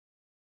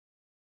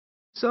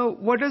So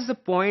what is the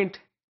point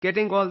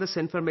getting all this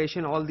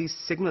information, all these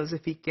signals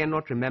if we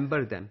cannot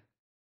remember them?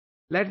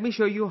 Let me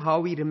show you how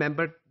we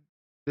remember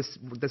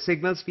the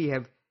signals we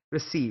have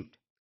received.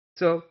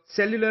 So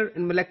cellular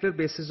and molecular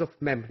basis of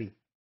memory.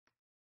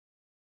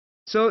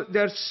 So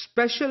there are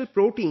special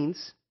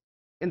proteins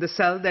in the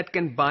cell that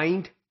can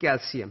bind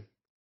calcium.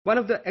 One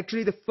of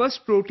actually the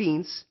first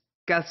proteins,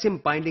 calcium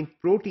binding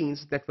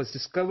proteins that was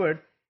discovered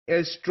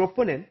is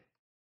troponin.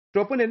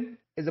 Troponin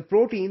is a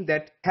protein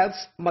that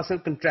helps muscle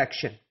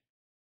contraction.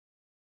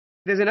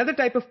 There's another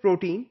type of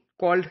protein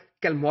called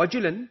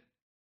calmodulin.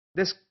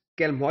 This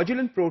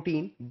calmodulin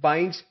protein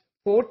binds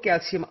 4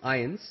 calcium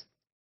ions,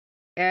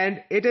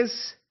 and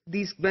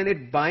when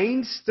it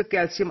binds the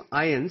calcium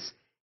ions,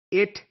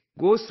 it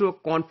goes through a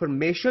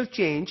conformational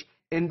change.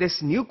 In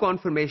this new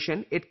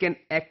conformation, it can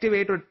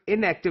activate or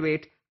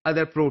inactivate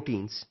other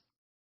proteins.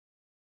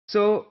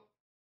 So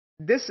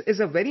this is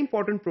a very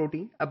important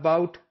protein.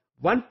 About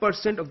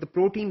 1% of the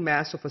protein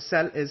mass of a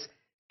cell is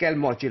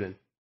calmodulin.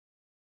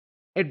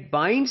 It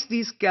binds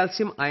these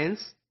calcium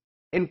ions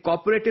in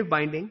cooperative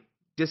binding,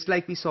 just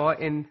like we saw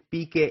in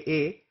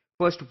pKa.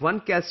 First, one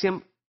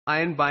calcium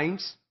ion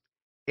binds,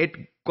 it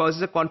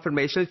causes a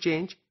conformational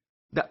change.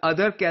 The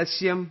other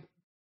calcium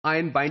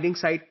ion binding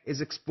site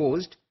is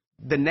exposed.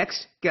 The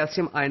next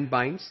calcium ion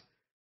binds.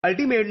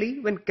 Ultimately,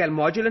 when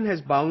calmodulin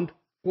has bound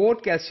 4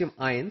 calcium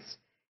ions,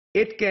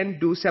 it can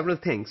do several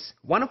things.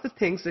 One of the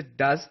things it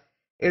does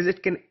is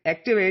it can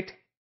activate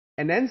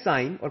an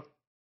enzyme or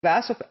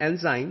class of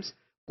enzymes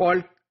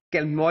called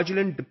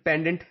calmodulin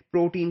dependent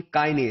protein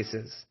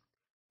kinases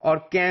or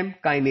CAM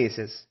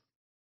kinases.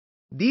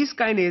 These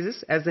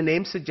kinases, as the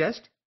name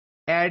suggests,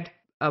 add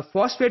a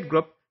phosphate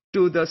group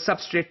to the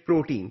substrate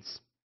proteins,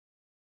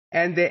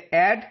 and they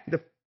add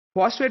the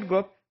phosphate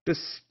group to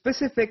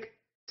specific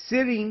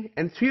serine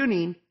and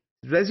threonine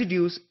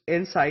residues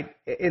inside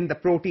in the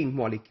protein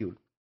molecule.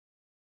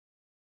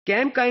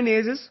 CAM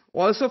kinases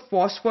also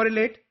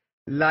phosphorylate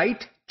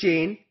light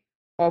chain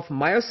of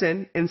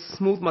myosin in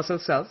smooth muscle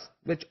cells,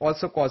 which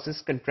also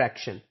causes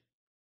contraction.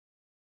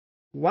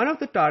 One of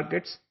the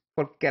targets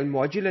for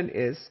calmodulin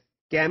is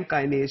CAM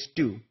kinase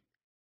 2.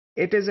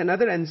 It is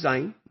another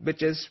enzyme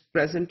which is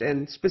present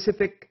in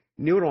specific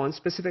neurons,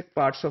 specific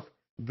parts of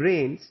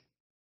brains.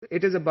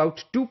 It is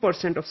about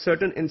 2% of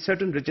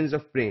certain regions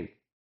of brain.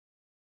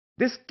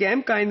 This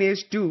CAM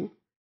kinase 2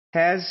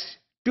 has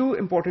two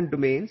important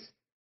domains,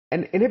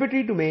 an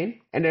inhibitory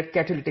domain and a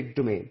catalytic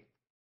domain.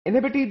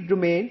 Inhibitory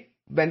domain,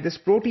 when this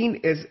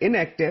protein is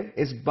inactive,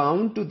 is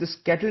bound to this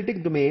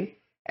catalytic domain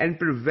and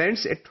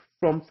prevents it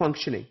from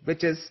functioning,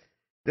 which is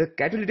the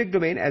catalytic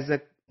domain, as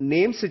the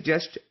name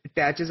suggests,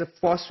 attaches a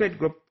phosphate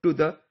group to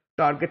the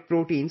target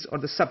proteins or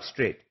the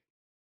substrate.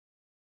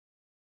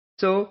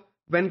 So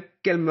when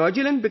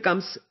calmodulin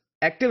becomes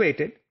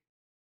activated,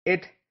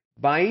 it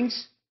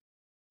binds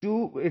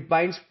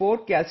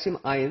 4 calcium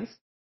ions,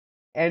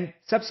 and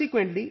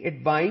subsequently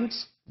it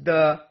binds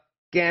the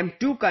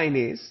CAM2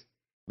 kinase.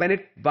 When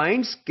it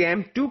binds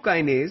CAM2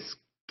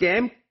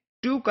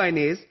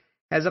 kinase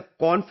has a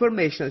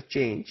conformational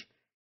change.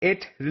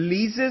 It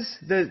releases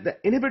the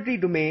inhibitory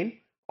domain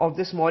of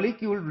this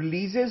molecule,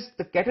 releases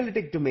the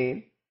catalytic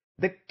domain.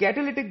 The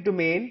catalytic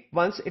domain,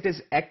 once it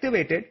is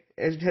activated,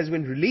 as it has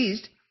been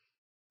released,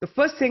 the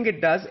first thing it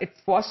does, it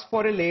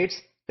phosphorylates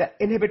the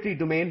inhibitory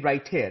domain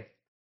right here.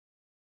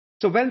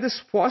 So when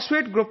this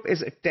phosphate group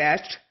is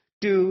attached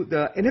to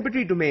the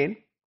inhibitory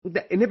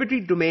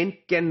domain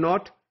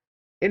cannot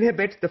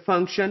inhibit the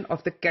function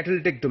of the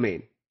catalytic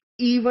domain,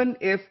 even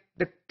if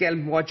the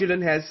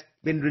calmodulin has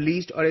been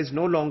released or is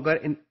no longer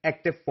in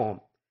active form.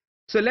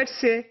 So let's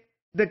say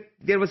that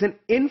there was an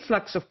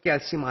influx of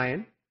calcium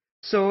ion.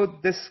 So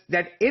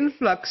that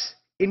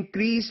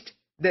increased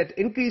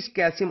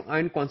calcium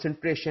ion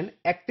concentration,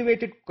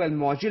 activated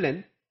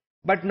calmodulin,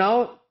 but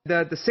now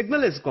the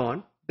signal is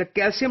gone. The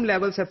calcium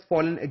levels have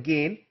fallen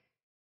again.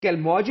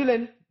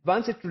 Calmodulin,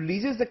 once it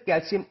releases the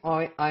calcium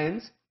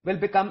ions, will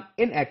become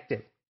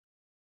inactive.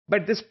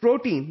 But this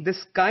protein,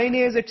 this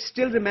kinase, it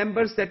still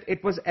remembers that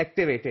it was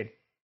activated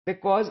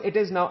because it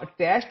is now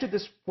attached to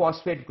this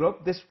phosphate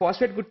group. This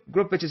phosphate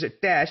group which is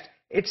attached,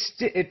 it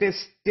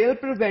is still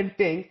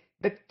preventing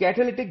the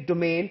catalytic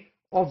domain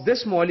of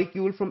this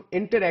molecule from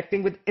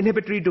interacting with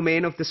inhibitory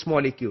domain of this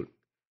molecule.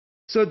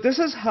 So this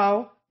is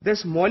how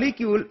this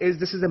molecule is.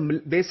 This is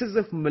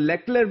a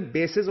molecular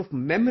basis of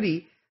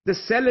memory. The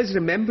cell is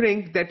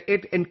remembering that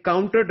it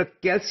encountered a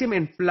calcium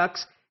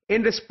influx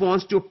in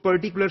response to a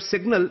particular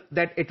signal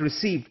that it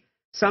received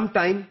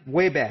sometime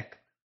way back.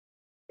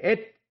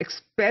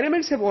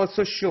 Experiments have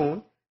also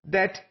shown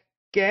that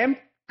CAM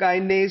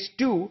kinase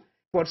 2,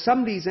 for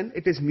some reason,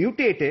 it is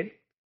mutated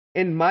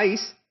in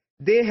mice.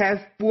 They have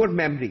poor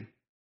memory.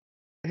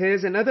 Here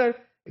is another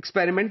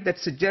experiment that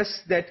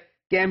suggests that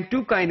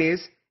CAM2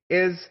 kinase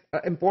is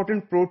an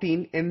important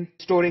protein in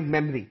storing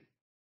memory.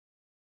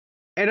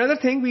 Another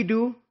thing we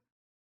do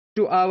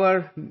to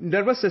our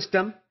nervous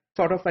system,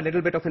 sort of a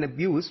little bit of an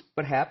abuse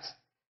perhaps,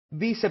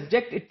 we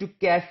subject it to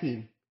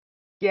caffeine.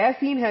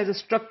 Caffeine has a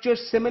structure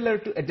similar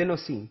to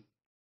adenosine.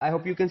 I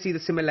hope you can see the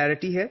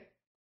similarity here.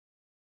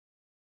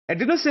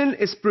 Adenosine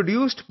is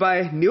produced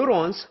by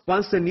neurons.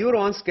 Once the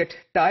neurons get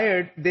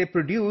tired, they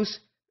produce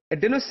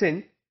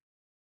adenosine.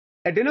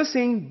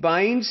 Adenosine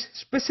binds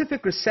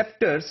specific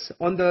receptors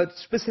on the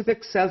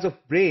specific cells of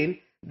brain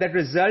that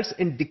results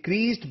in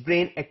decreased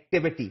brain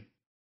activity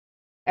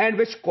and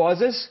which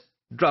causes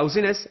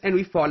drowsiness and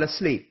we fall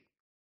asleep.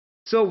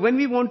 So when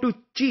we want to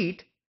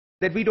cheat,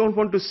 that we don't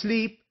want to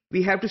sleep,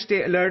 we have to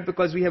stay alert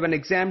because we have an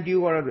exam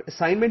due or an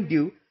assignment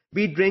due,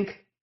 we drink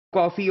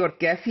coffee or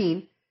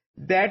caffeine.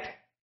 That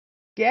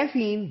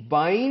caffeine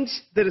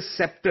binds the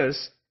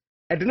receptors,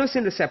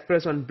 adenosine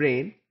receptors on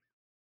brain.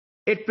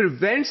 It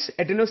prevents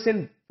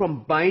adenosine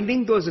from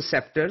binding those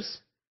receptors.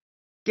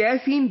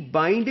 Caffeine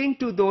binding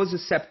to those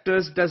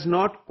receptors does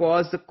not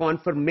cause the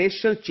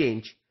conformational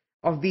change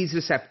of these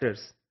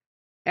receptors.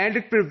 And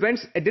it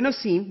prevents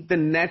adenosine, the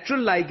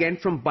natural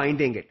ligand, from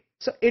binding it.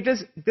 So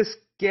this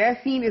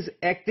caffeine is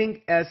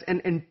acting as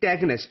an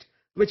antagonist,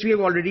 which we have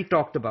already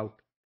talked about.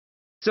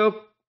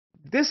 So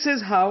this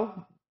is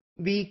how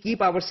we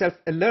keep ourselves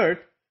alert,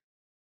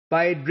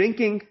 by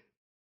drinking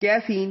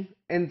caffeine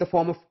in the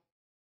form of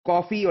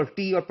coffee or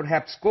tea or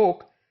perhaps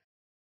Coke,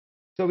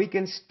 so we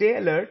can stay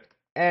alert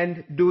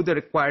and do the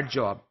required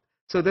job.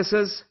 So this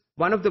is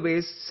one of the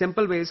ways,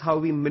 simple ways, how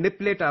we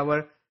manipulate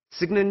our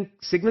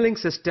signaling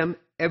system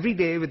every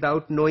day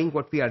without knowing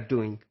what we are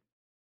doing.